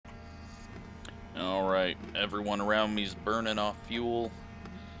Alright, everyone around me is burning off fuel,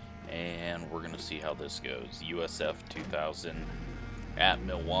 and we're going to see how this goes. USF 2000 at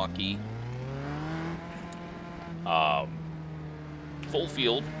Milwaukee. Full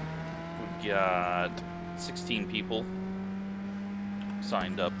field. We've got 16 people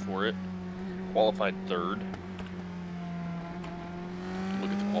signed up for it. Qualified third. Look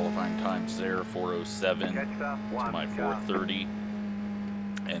at the qualifying times there, 4:07 to my 4:30.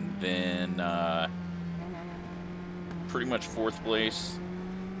 And then pretty much fourth place.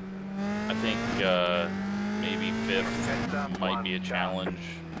 I think maybe fifth might be a challenge.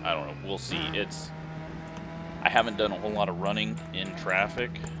 I don't know. We'll see. I haven't done a whole lot of running in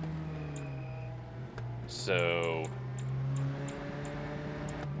traffic, so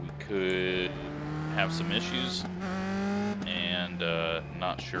we could have some issues, and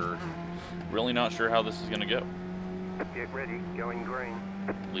really not sure how this is going to go. Get ready, going green.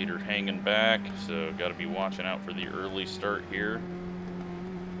 Leader hanging back, so got to be watching out for the early start here.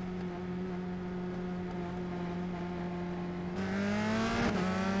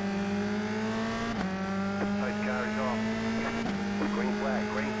 Pace car is off. Green flag,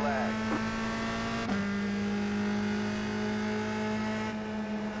 green flag.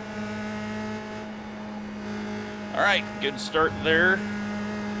 All right, good start there.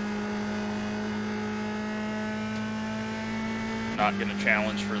 Not going to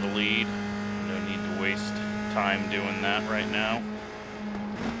challenge for the lead. No need to waste time doing that right now.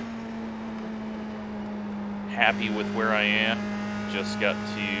 Happy with where I am. Just got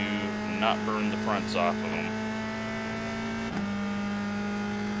to not burn the fronts off of them.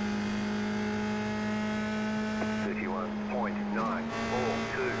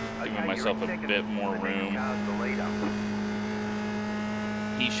 Giving myself a bit more room.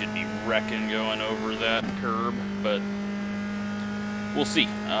 He should be wrecking going over that curb, but we'll see.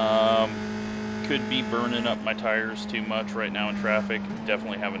 Could be burning up my tires too much right now in traffic.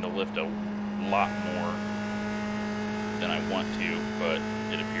 Definitely having to lift a lot more than I want to, but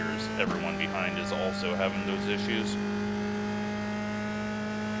it appears everyone behind is also having those issues.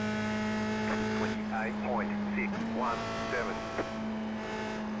 28.617.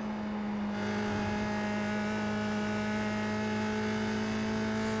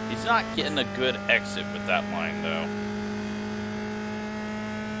 He's not getting a good exit with that line, though.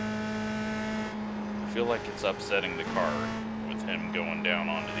 I feel like it's upsetting the car with him going down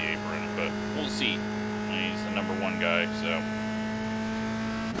onto the apron, but we'll see. He's the #1 guy, so.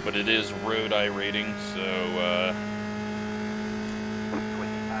 But it is road iRacing, so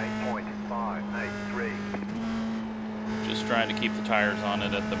 28.583. just trying to keep the tires on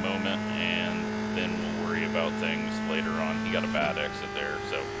it at the moment, and then we'll worry about things later on. He got a bad exit there,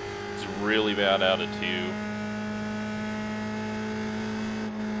 so it's really bad out of 2.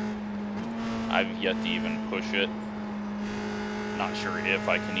 I've yet to even push it. Not sure if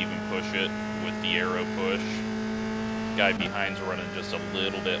I can even push it with the arrow push. Guy behind's running just a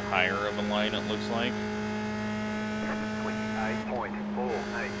little bit higher of a line, it looks like.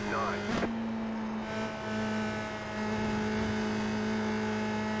 28.489.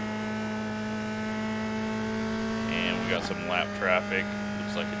 And we got some lap traffic.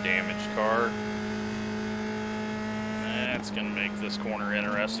 Looks like a damaged car. That's gonna make this corner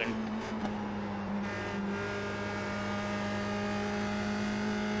interesting.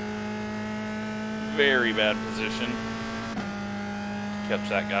 Very bad position. Catch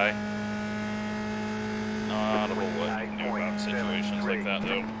that guy. Not a whole lot you can do about situations like that,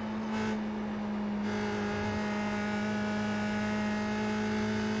 though.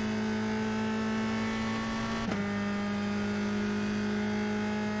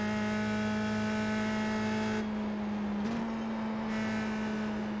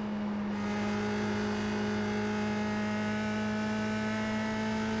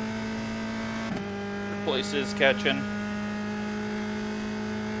 Places catching.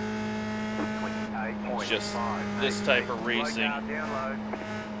 It's just this type of racing.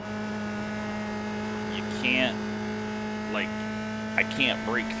 You can't, like, I can't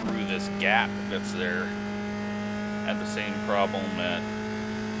break through this gap that's there. Had the same problem at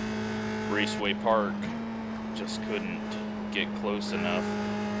Raceway Park. Just couldn't get close enough.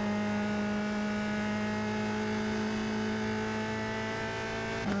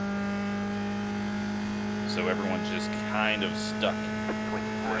 So everyone's just kind of stuck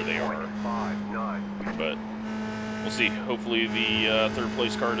where they are. But we'll see. Hopefully the third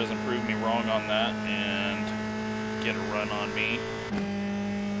place car doesn't prove me wrong on that and get a run on me.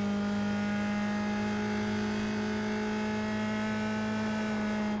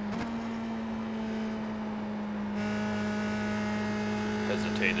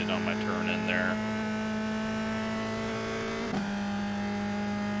 hesitated on my turn in there.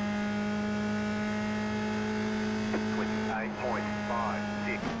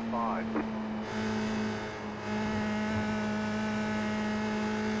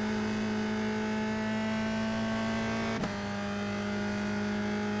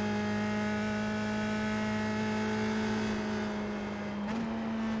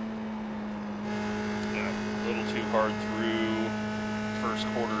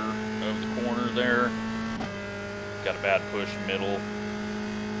 first quarter of the corner there. Got a bad push middle.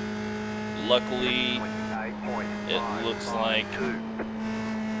 Luckily, it looks like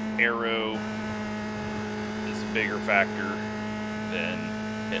aero is a bigger factor than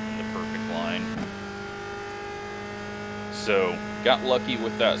hitting the perfect line. So, got lucky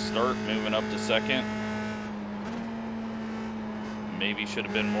with that start, moving up to second. Maybe should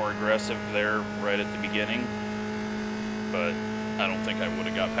have been more aggressive there right at the beginning, but I don't think I would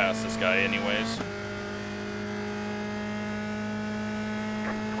have got past this guy anyways.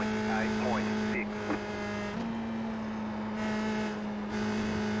 28.6.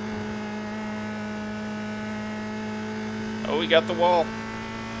 Oh, he got the wall.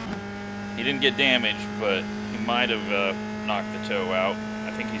 He didn't get damaged, but he might have knocked the toe out.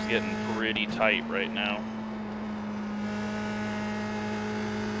 I think he's getting pretty tight right now.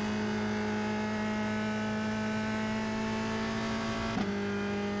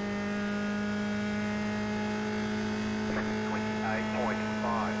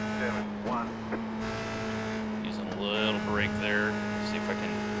 Using a little brake there. See if I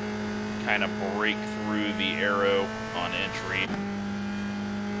can kind of break through the arrow on entry.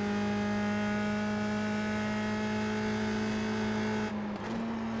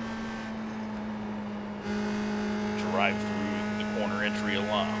 Drive through the corner entry a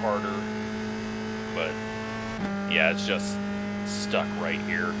lot harder, but yeah, it's just stuck right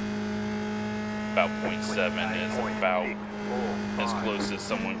here. About 0.7 is about as close as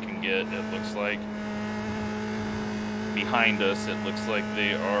someone can get, it looks like. Behind us, it looks like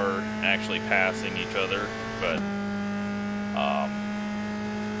they are actually passing each other, but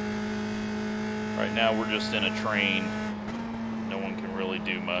right now we're just in a train. No one can really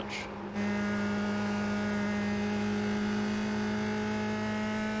do much.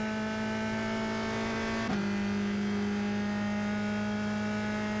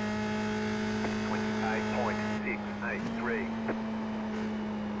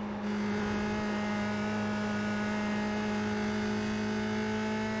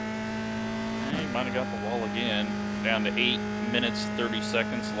 Might have got the wall again. Down to 8 minutes 30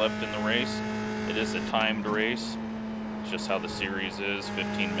 seconds left in the race. It is a timed race. It's just how the series is,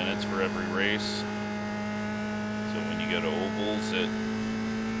 15 minutes for every race. So when you go to ovals, it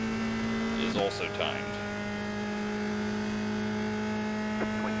is also timed.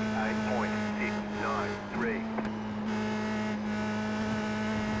 28.693.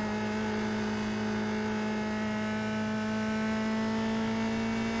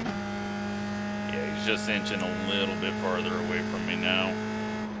 Just inching a little bit farther away from me now.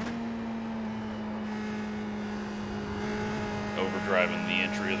 Overdriving the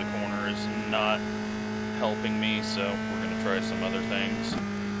entry of the corner is not helping me, so we're going to try some other things.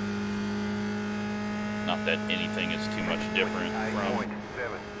 Not that anything is too much different from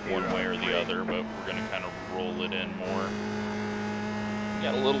one way or the other, but we're going to kind of roll it in more.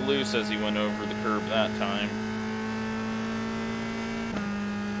 Got a little loose as he went over the curb that time.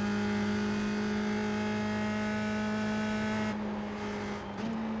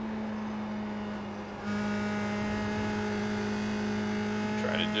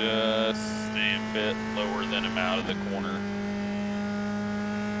 Just stay a bit lower than him out of the corner.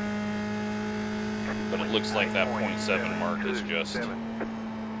 But it looks like that 0.7 mark is just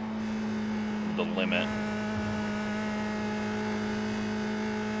the limit.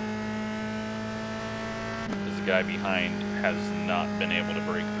 Because the guy behind has not been able to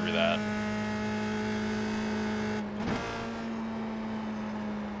break through that.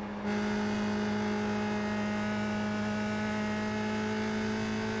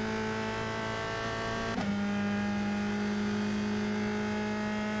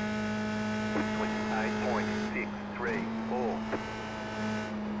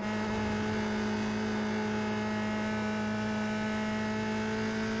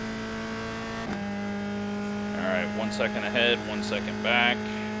 Alright, 1 second ahead, 1 second back.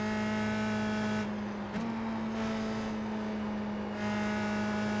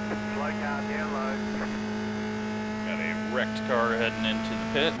 Slow car down low. Got a wrecked car heading into the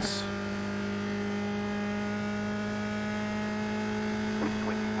pits.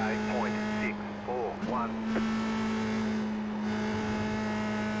 28.641.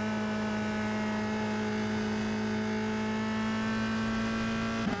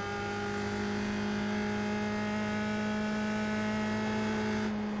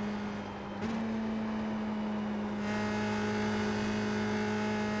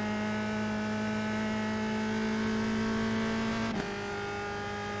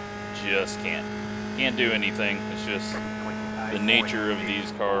 Just can't do anything. It's just the nature of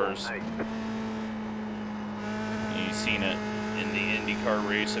these cars. You've seen it in the IndyCar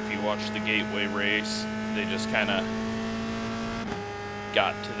race, if you watch the Gateway race, they just kind of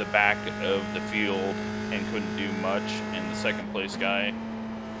got to the back of the field and couldn't do much, and the second place guy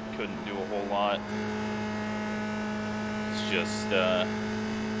couldn't do a whole lot. It's just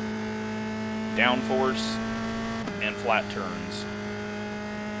downforce and flat turns.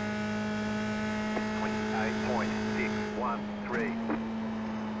 28.613.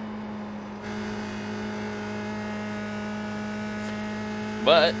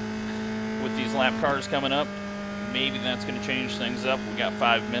 But with these lap cars coming up, maybe that's going to change things up. We got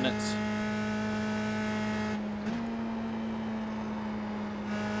 5 minutes.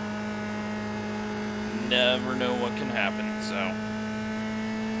 Never know what can happen. So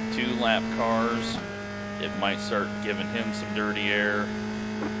 2 lap cars, it might start giving him some dirty air,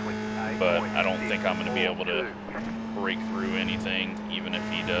 but I don't think I'm going to be able to break through anything, even if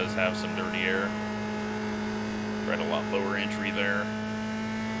he does have some dirty air. Right, a lot lower entry there.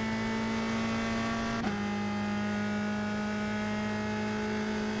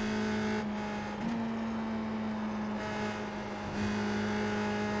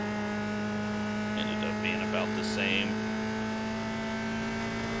 Ended up being about the same.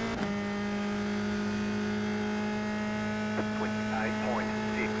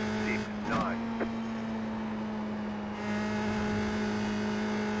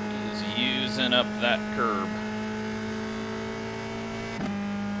 He's using up that curb.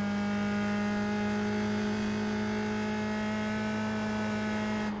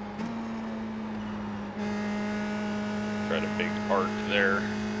 Tried a big arc there.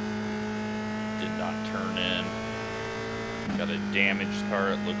 Did not turn in. Got a damaged car,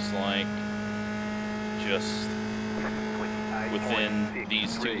 it looks like. Just within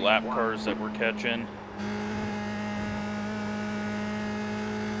these 2 lap cars that we're catching.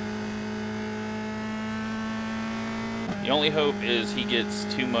 The only hope is he gets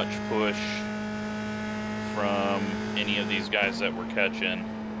too much push from any of these guys that we're catching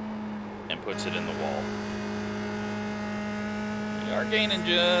and puts it in the wall. We are gaining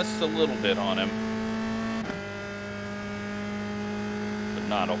just a little bit on him, but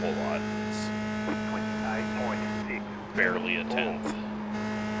not a whole lot. It's barely a tenth.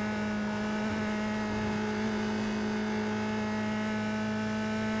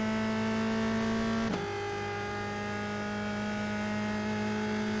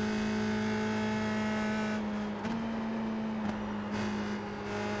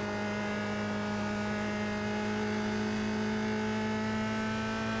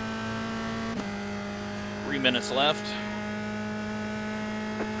 Minutes left.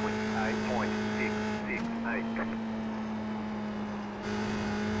 28.668.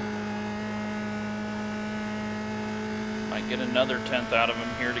 Might get another tenth out of him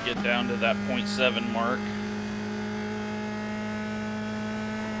here to get down to that 0.7 mark.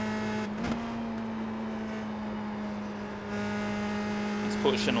 He's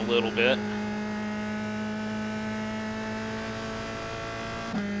pushing a little bit.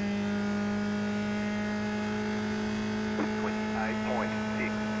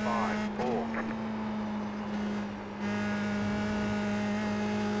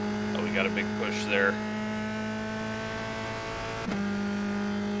 Got a big push there.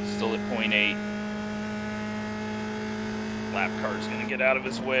 Still at 0.8. Lap car's gonna get out of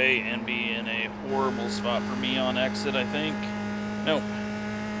his way and be in a horrible spot for me on exit, I think. Nope.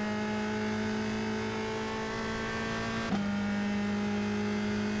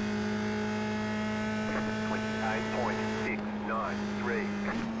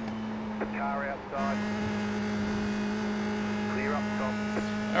 Car outside. Clear up top.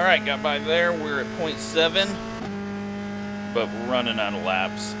 All right, got by there. We're at 0.7, but we're running out of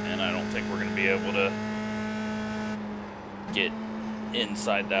laps, and I don't think we're going to be able to get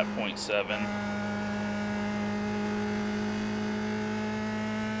inside that 0.7.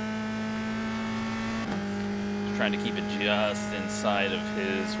 Just trying to keep it just inside of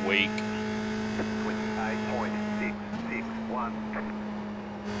his wake. 28.661.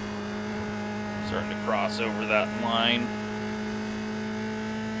 Starting to cross over that line.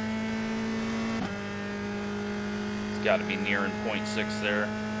 Got to be nearing 0.6 there.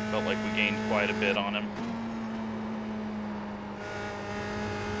 Felt like we gained quite a bit on him.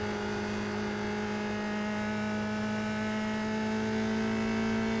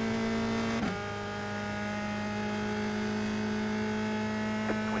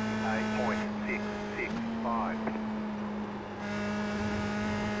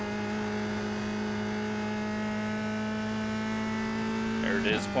 There it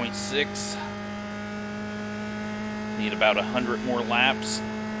is, 0.6. Need about 100 more laps.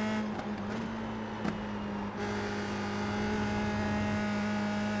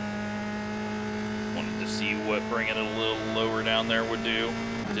 to see what bringing it a little lower down there would do.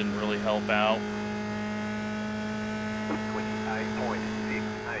 Didn't really help out.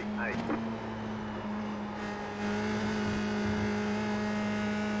 28.688.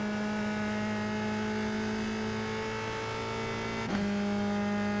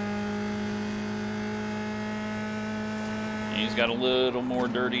 He's got a little more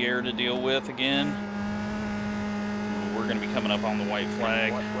dirty air to deal with again. We're going to be coming up on the white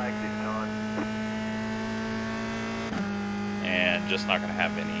flag. White flag this time. And just not going to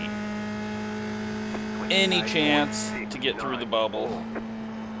have any chance to get through the bubble.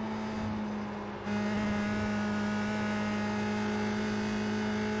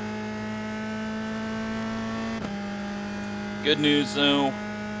 Good news though,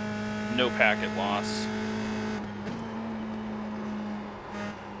 no packet loss.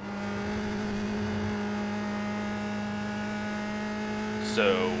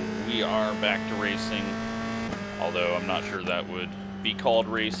 So we are back to racing, although I'm not sure that would be called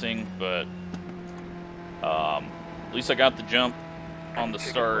racing, but at least I got the jump on the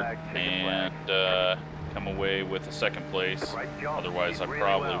start and come away with a second place. Otherwise I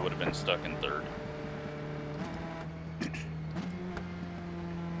probably would have been stuck in third.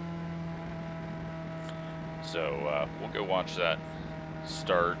 So we'll go watch that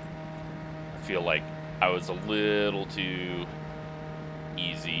start. I feel like I was a little too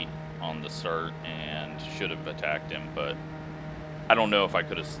easy on the start and should have attacked him, but I don't know if I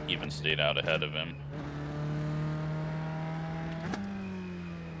could have even stayed out ahead of him.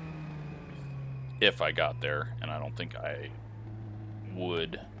 If I got there, and I don't think I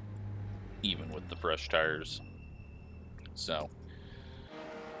would, even with the fresh tires. So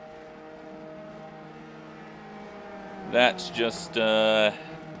that's just a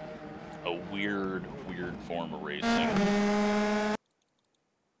weird form of racing.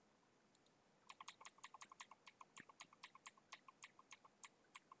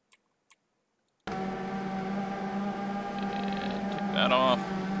 That off.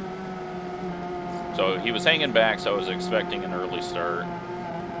 So he was hanging back, so I was expecting an early start.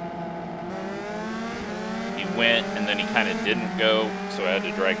 He went, and then he kind of didn't go, so I had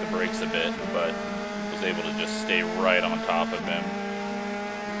to drag the brakes a bit, but was able to just stay right on top of him.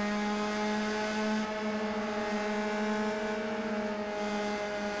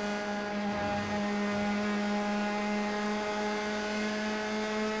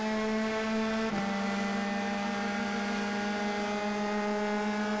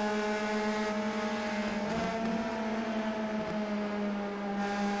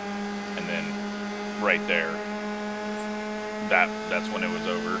 Right there, that's when it was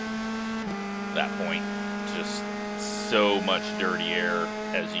over. That point, just so much dirty air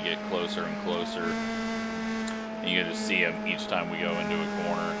as you get closer and closer. And you can just see him each time we go into a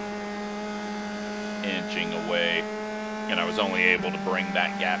corner, inching away. And I was only able to bring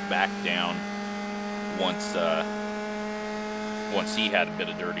that gap back down once he had a bit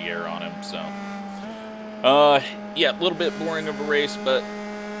of dirty air on him. So, yeah, a little bit boring of a race, but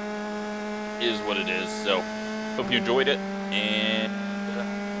is what it is. So hope you enjoyed it, and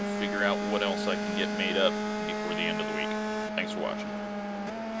figure out what else I can get made up before the end of the week. Thanks for watching.